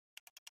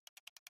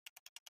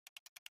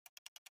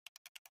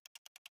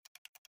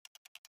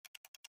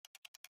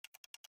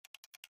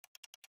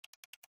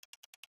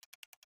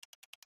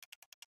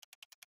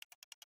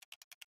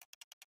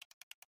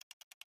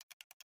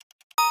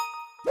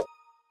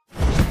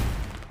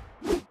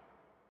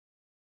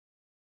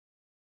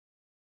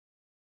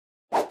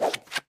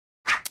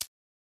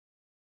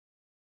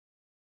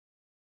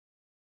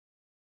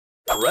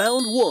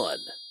Round 1.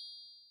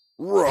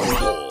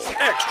 Rumble.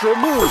 Extra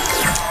move.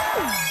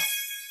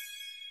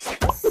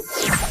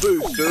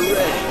 Booster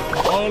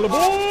ready. All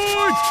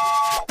aboard!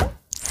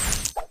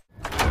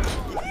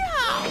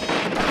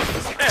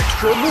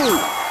 Extra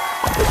move.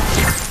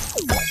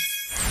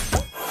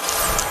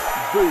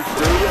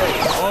 Booster ready.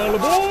 All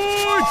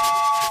aboard!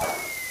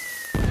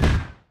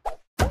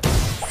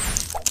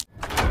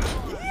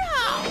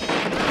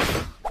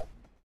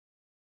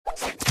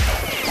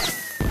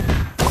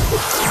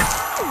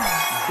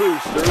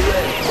 Booster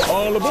ready.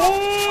 All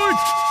aboard!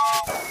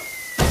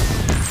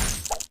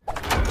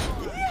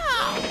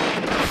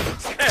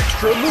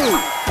 Extra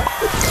move.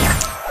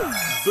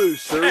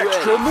 Booster ready.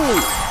 Extra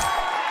move.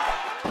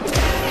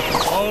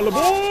 All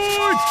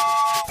aboard!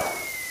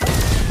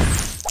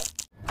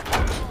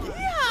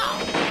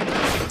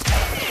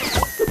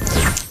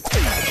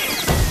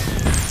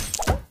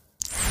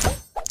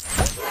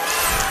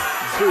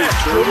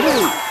 Booster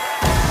move.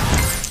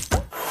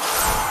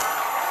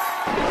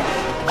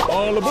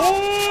 All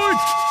aboard!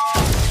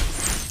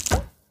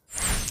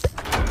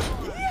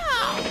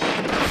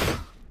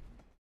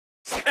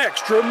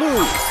 Extra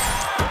move.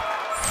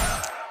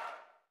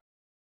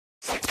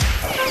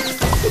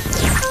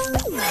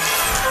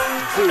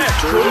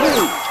 Extra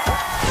move.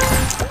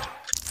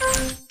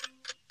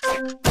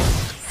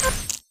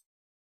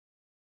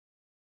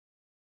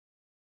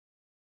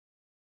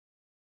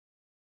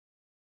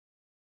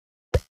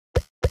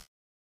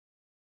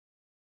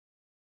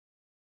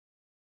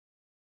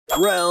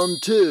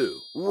 Round 2.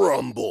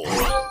 Rumble.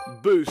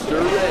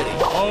 Booster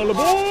ready. All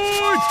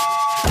aboard!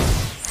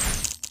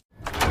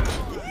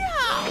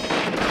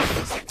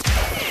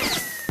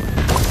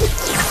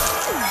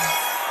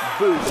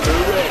 Booster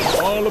ready.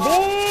 All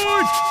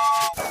aboard!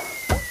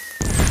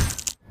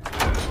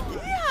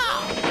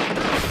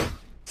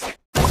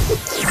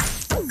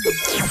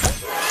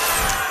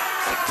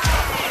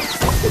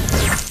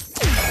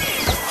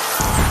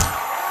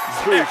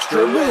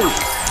 Extra move.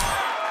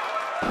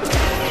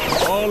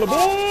 All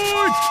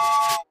aboard!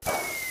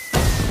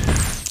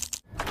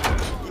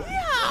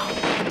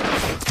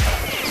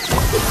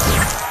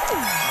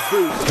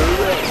 Booster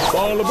ready.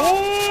 All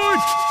aboard!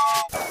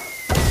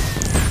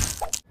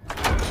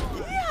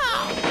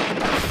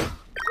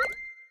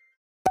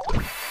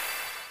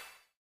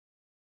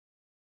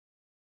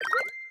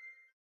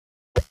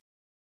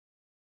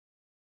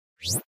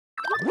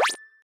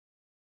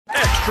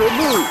 Extra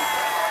move.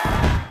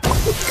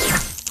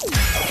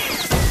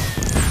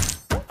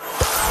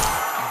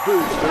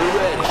 Booster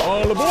ready.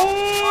 All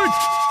aboard!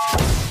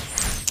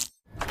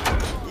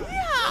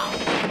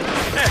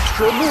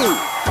 Extra move.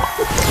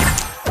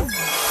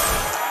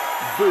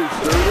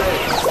 Booster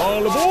ready.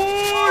 All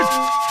aboard!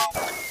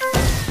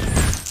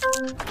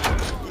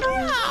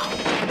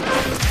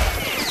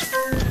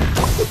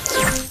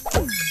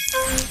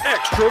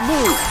 Extra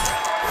move.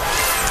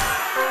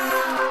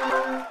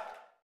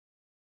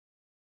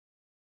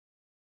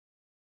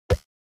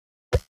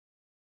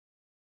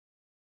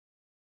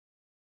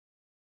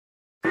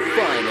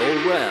 Final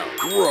round.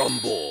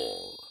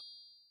 Rumble.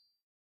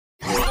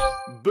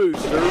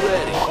 Booster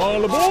ready.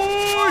 All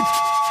aboard!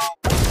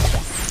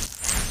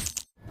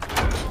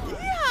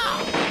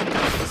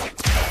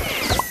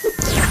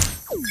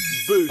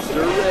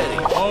 Booster ready.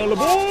 All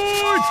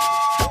aboard!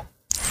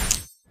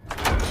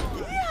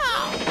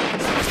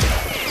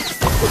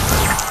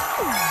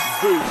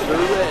 Booster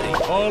ready.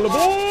 All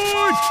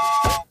aboard!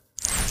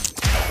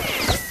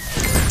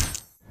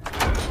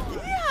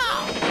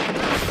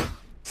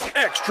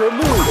 Extra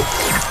move.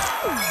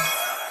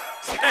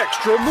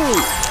 Extra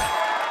move.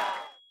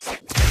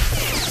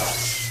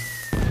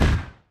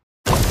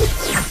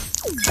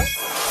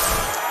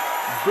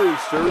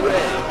 Booster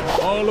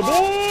ready. All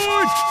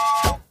aboard!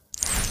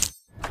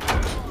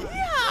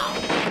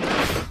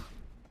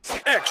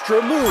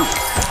 Extra move.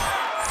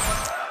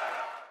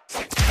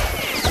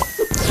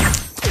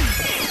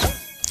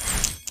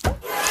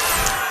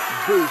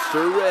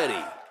 Booster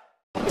ready.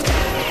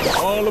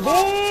 All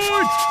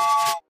aboard!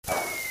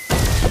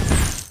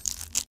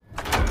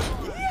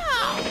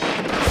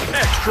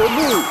 Extra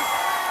move.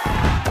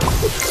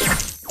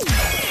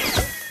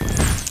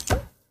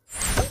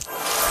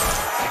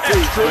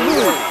 Extra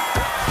move.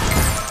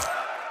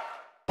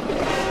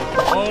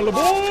 All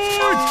aboard!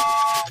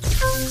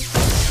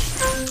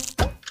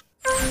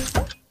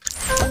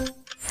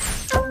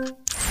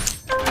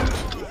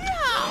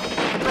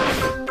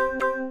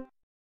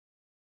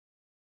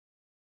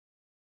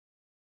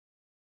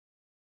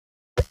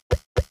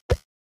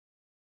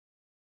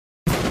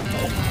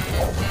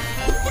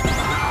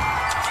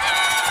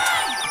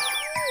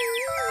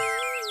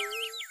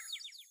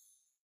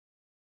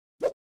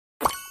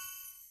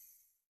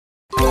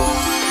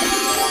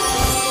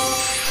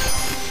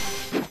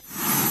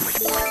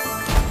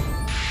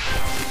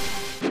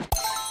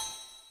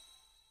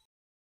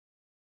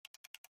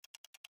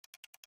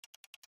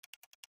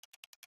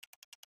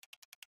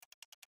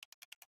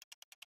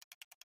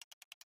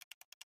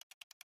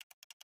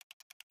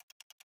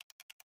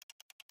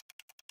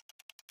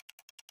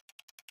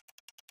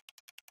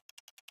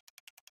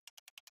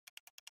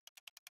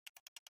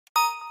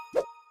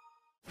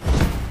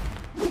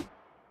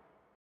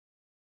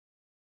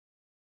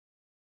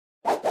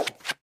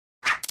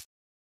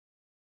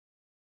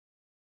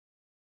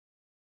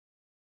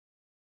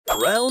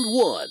 Round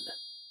 1.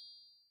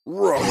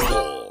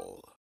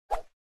 Rumble.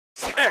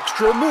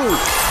 Extra move.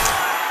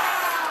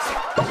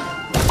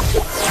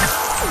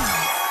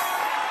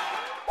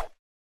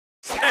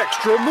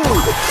 Extra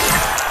move.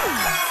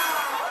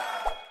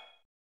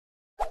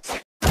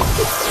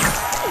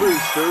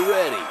 Booster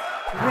ready.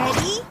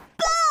 Ready?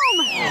 Boom!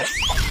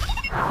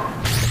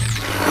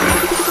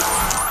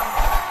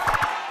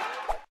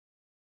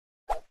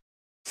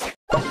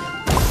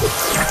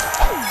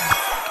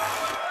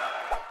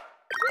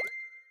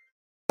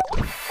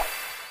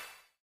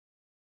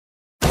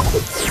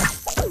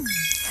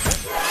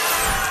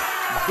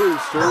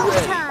 Booster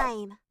ready.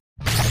 Time!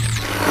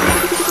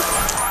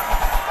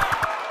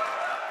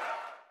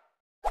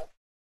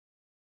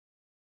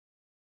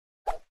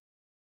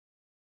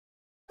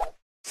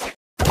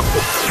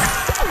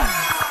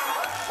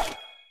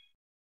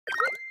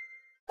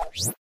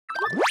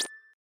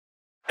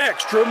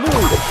 Extra move.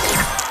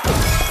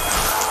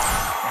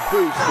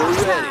 Booster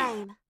ready.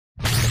 Time!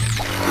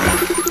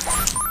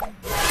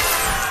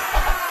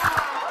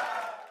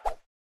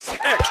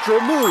 Extra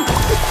move.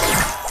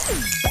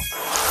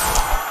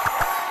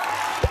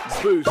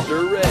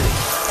 Booster ready.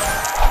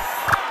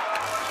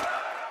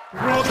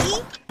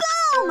 Ready?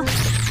 Boom!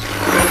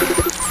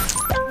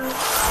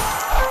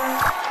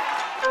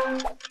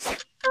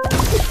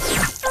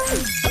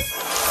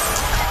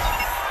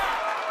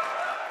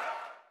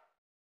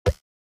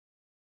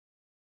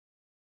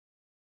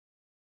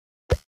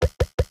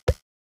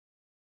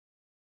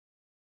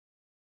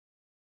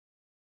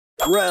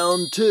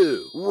 Round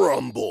 2.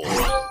 Rumble.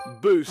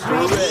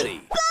 Booster ready.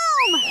 Boom!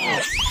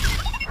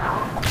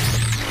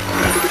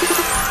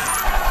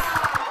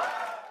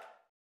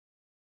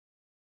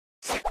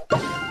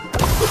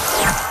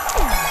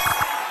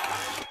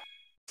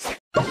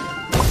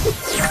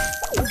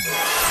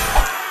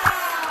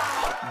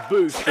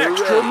 Booster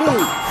extra move.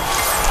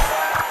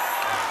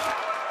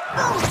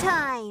 Boom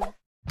time!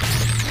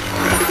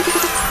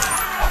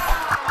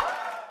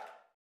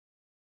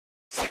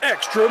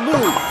 Extra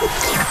move.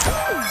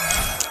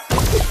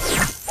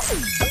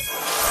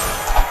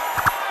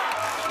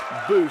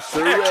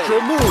 Booster extra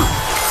ready. Move.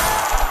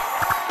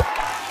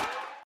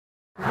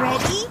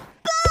 Ready?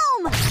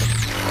 Boom!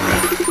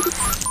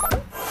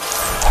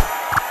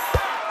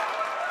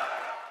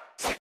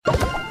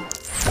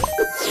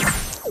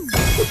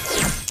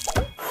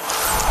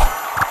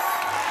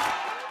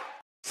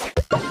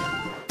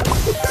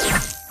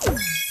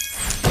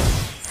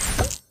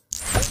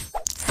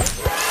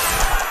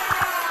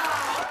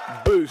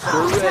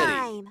 Booster ready.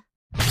 Time!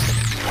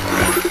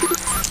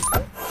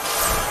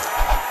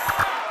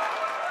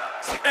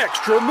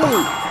 Extra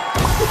move.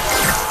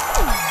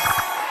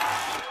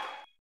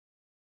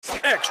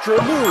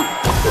 Extra move.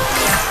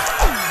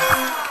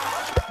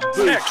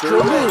 Booster extra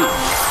ready.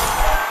 Move.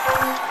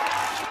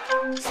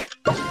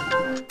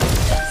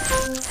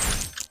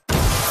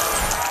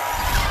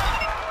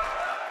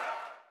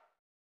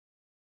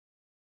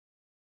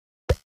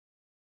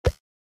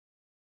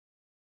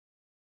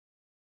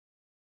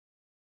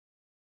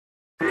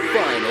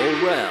 Final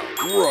round.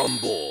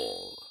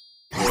 Rumble.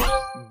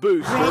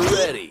 Booster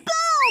ready.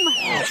 Boom!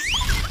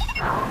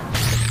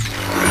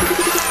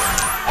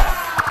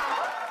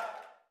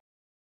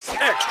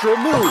 Extra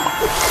move.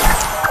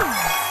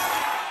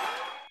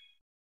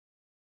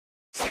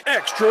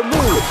 Extra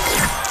move.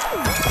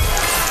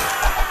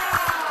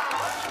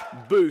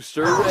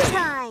 Booster ready.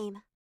 Time!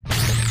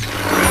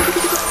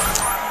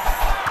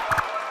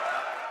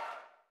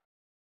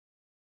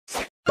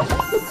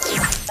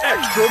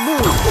 Extra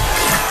move.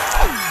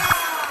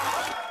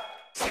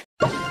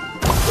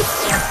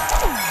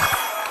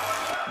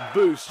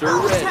 Booster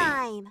ready.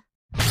 Time!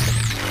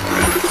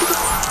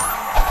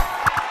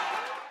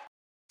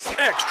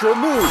 Extra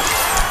move.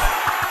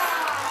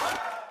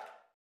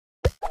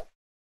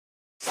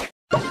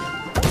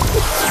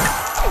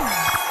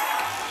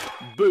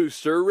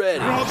 Booster ready.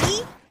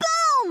 Ready?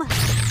 Boom!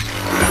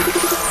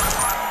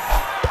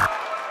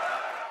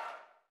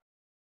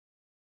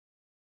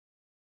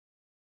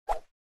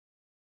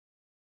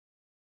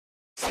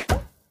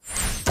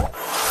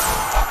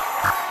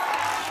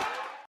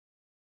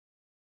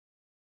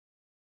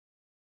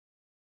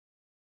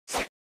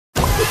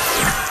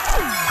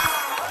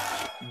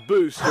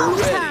 Booster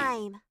ready.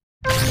 Time!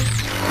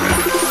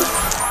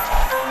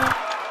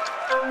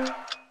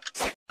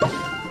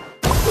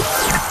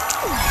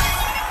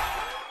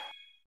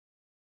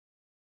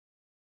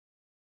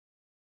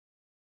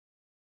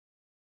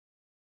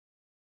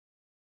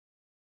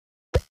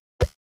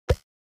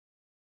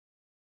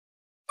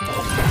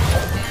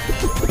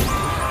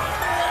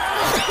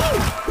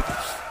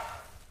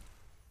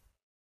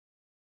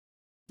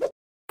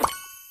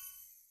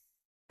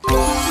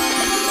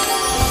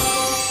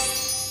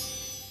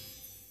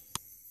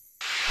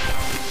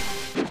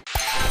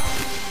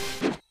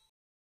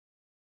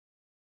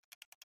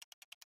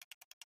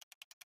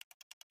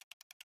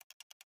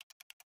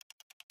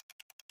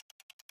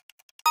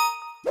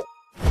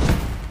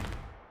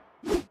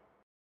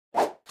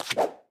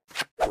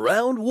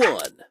 Round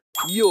 1.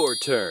 Your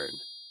turn.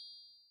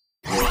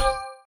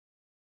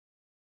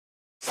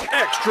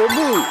 Extra Extra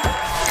move.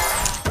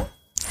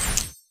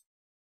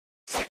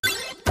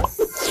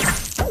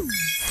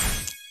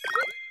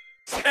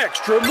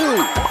 Extra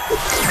move.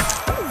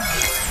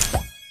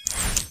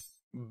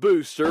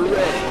 Booster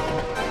ready.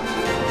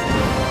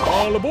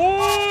 All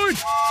aboard!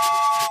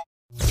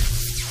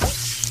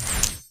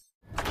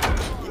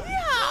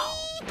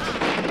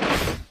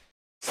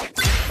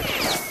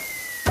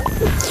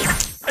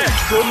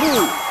 Extra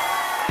move.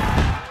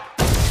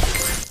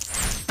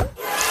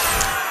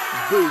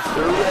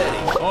 Booster ready.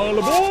 All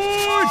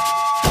aboard!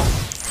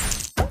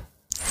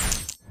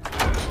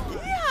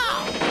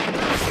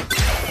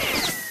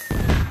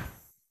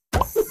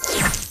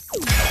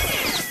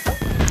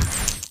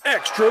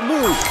 Extra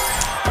move.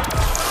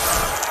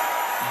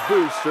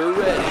 Booster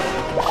ready.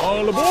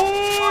 All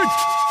aboard!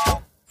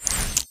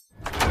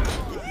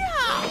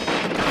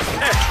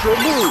 Extra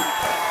move.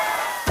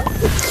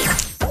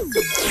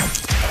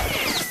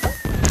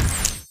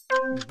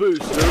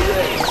 Booster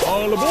ready.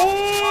 All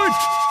aboard!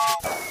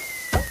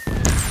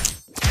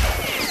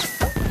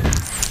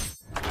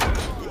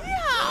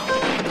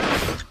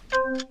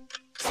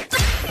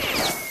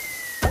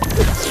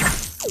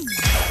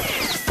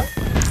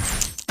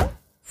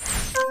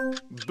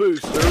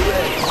 Booster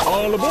ready.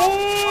 All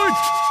aboard!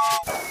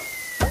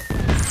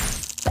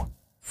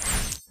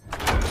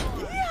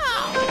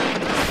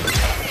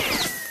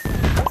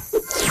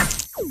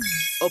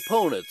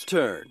 Opponent's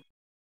turn.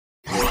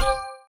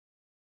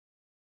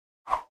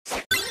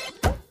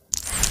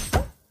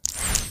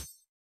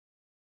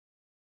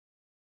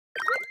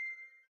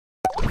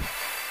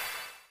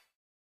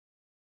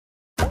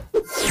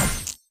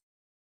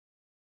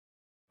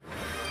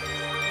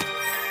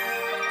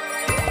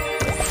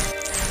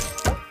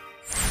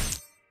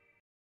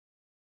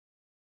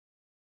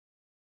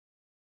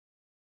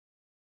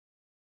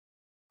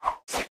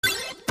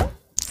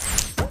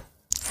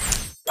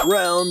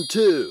 Round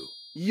 2.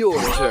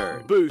 Your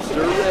turn.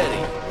 Booster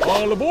ready.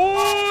 All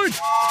aboard!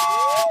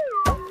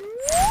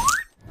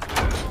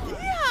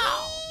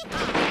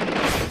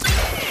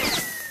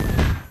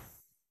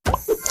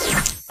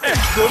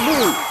 Extra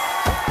move.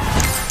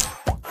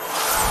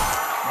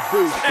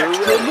 Booster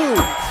extra ready.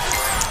 Move.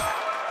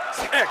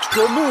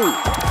 Extra move.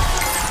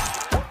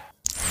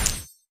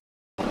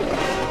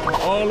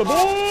 All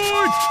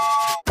aboard!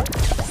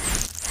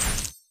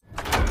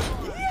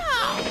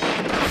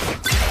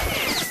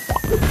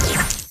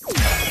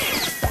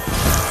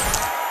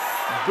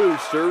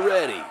 Booster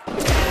ready.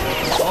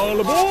 All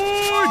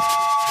aboard!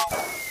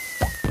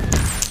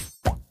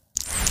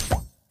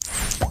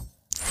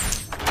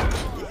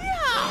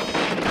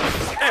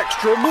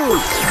 Extra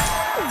move.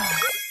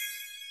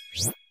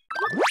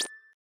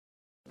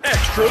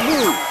 Extra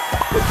move.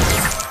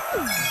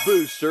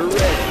 Booster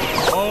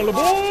ready. All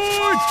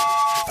aboard!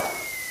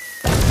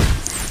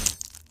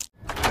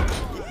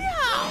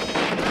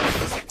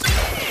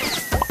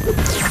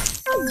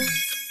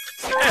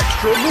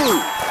 Extra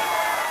move.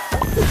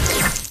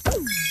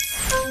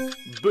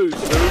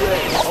 Booster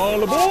ready.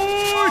 All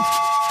aboard!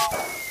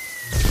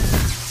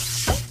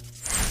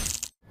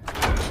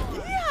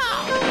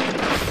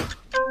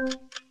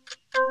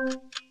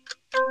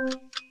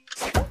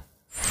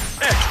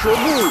 Extra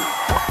move.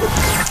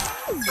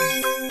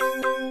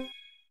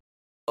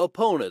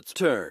 Opponent's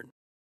turn.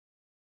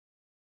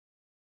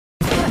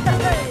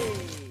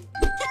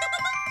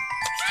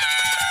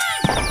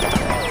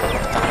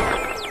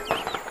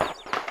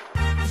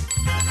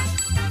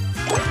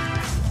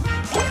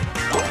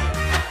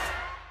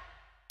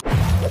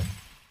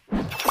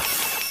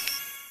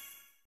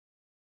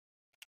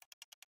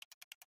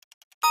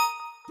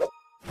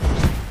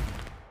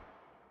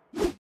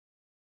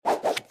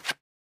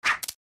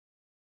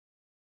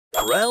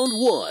 Round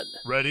 1.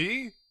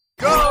 Ready?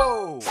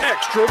 Go!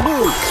 Extra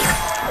move.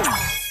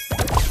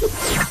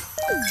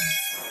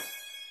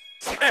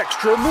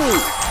 Extra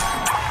move.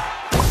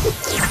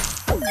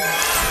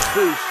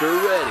 Booster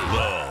ready.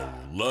 Love,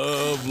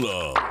 love,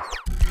 love.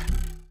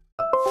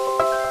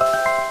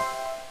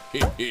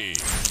 Hee.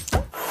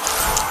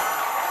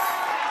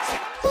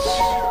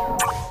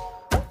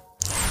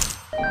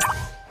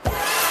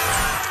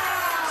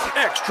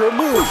 Extra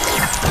move.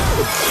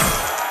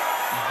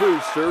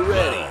 Booster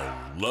ready.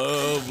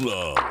 Love,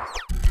 love.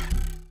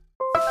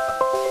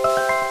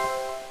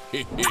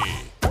 Hee.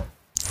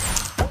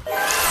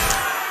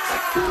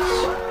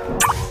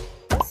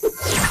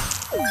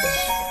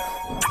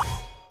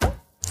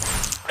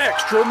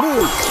 Extra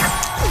move.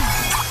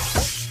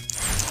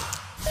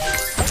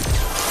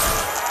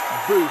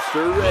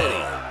 Booster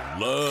ready.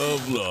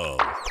 Love, love.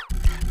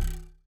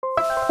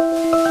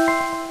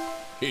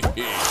 Hee.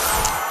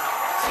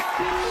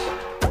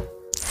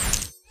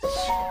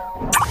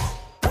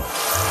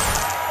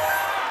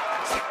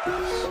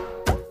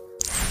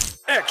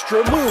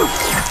 Extra move.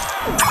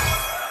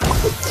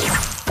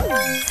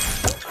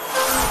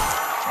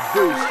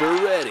 Booster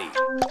ready.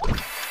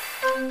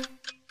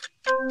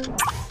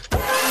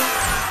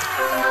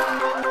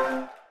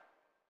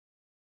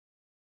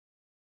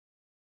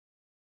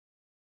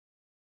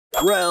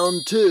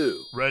 Round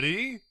 2.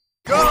 Ready?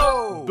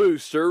 Go!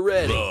 Booster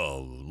ready.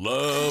 Love,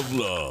 love,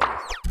 love.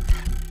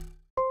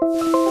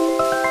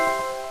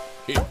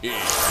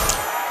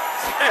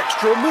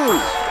 Extra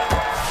move.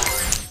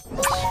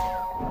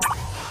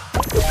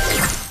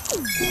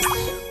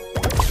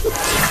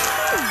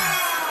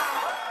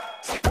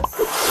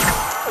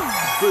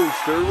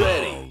 Booster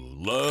ready.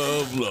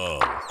 Love,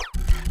 love.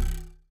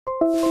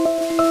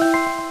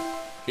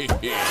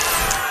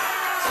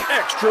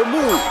 Extra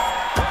move.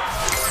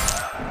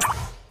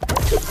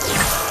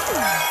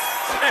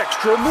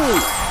 Extra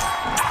move.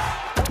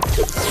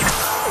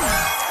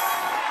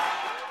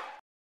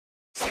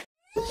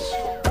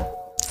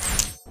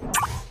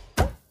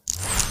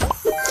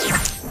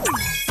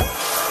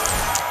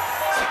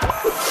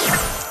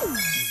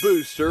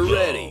 Booster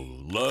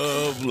ready.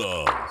 Love,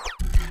 love.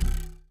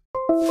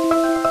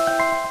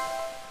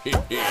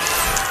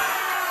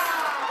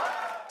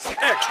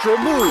 Extra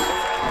move.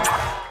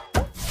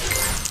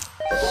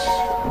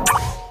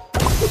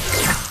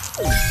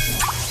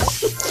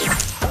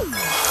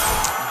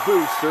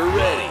 Booster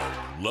ready.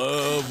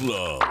 Love,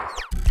 love.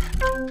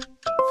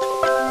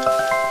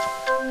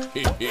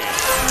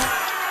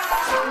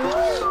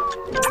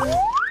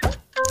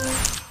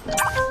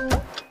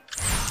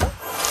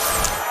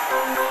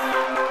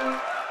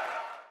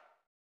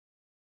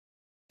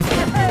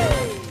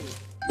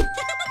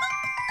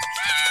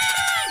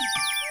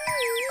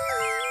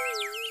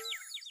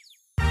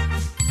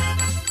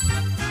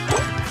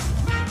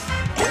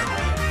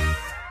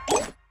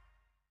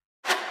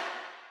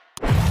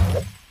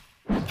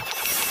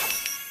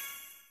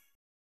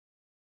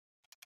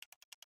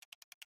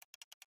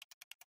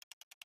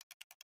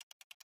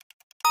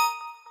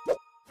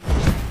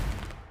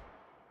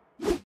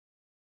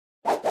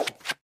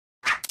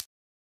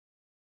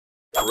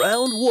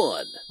 Round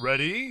one.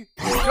 Ready?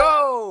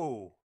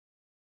 Go!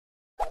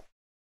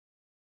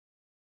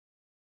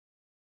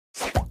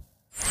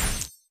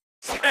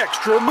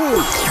 Extra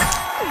move.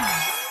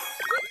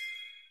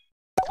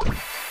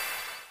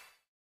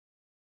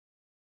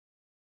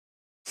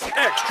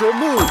 Extra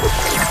move.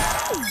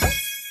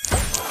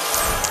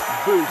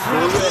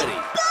 Booster ready.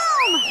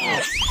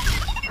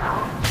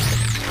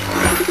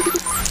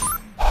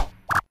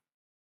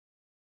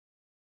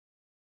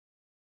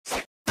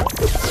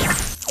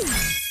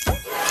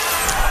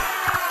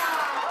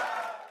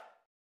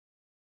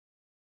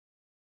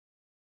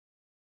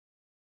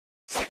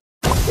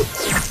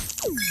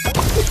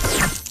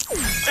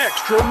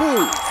 Extra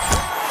move.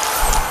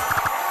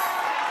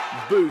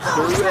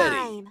 Booster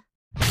ready. Time.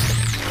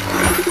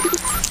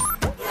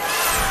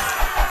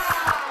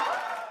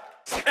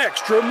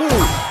 Extra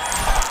move.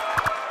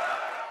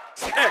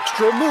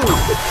 Extra move.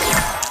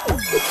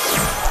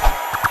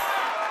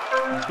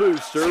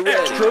 Booster ready.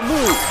 Extra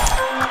move.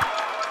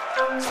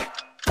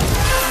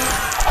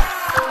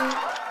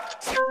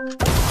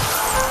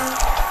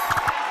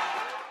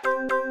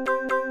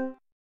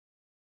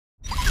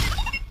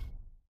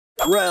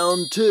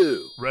 Round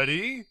two.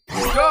 Ready?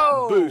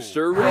 Go!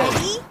 Booster ready.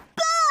 Ready?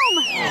 Boom!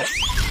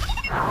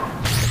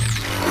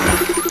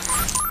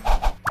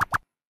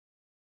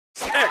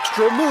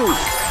 Extra move.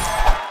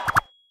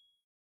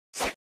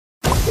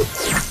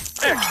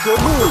 Extra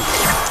move.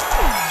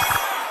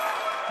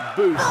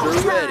 Booster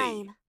ready.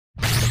 Time.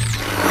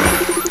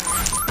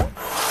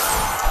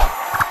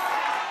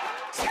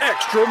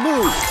 Extra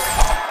move.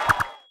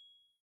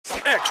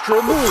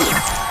 Extra move.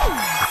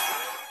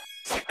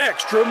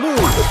 Extra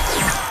move.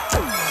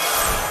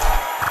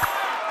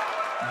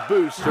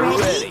 Booster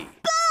ready.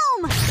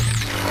 Boom!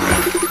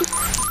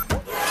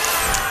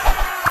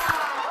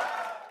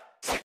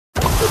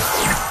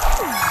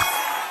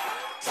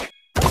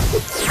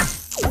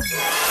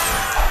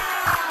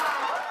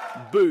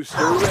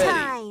 Booster ready.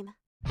 Time.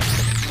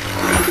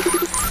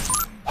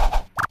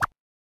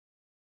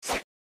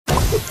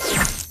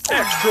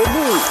 Extra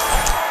move.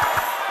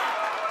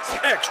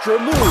 Extra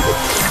move.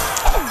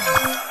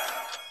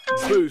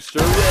 Booster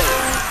ready.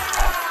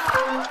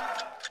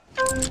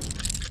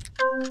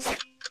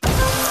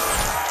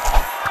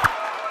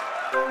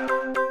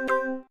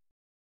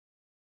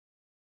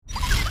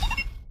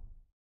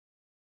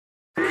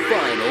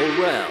 Final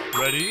round.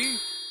 Ready?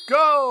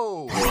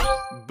 Go!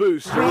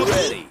 Booster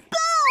ready.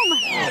 Boom!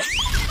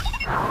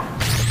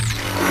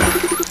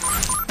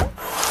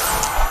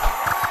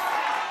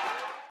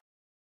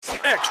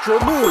 Extra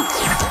move.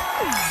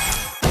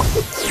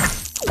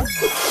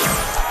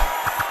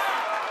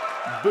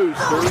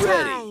 Booster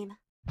ready. Time.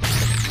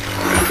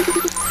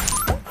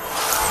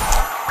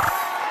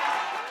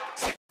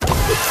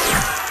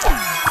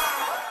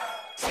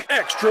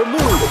 Extra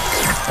move.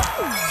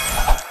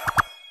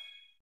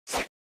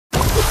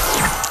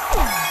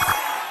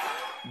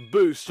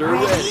 Booster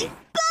ready.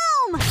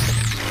 Boom!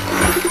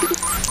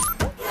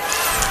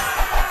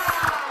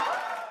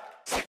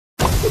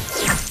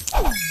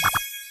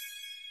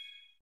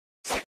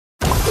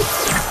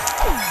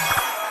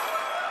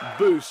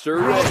 Booster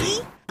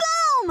ready.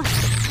 Boom!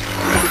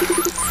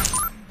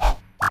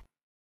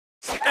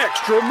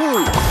 Extra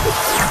move.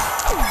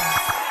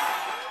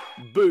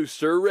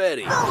 Booster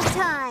ready. Go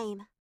time.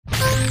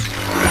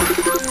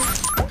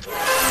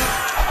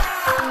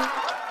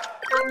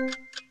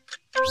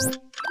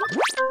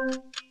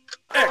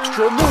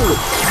 Extra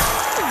move.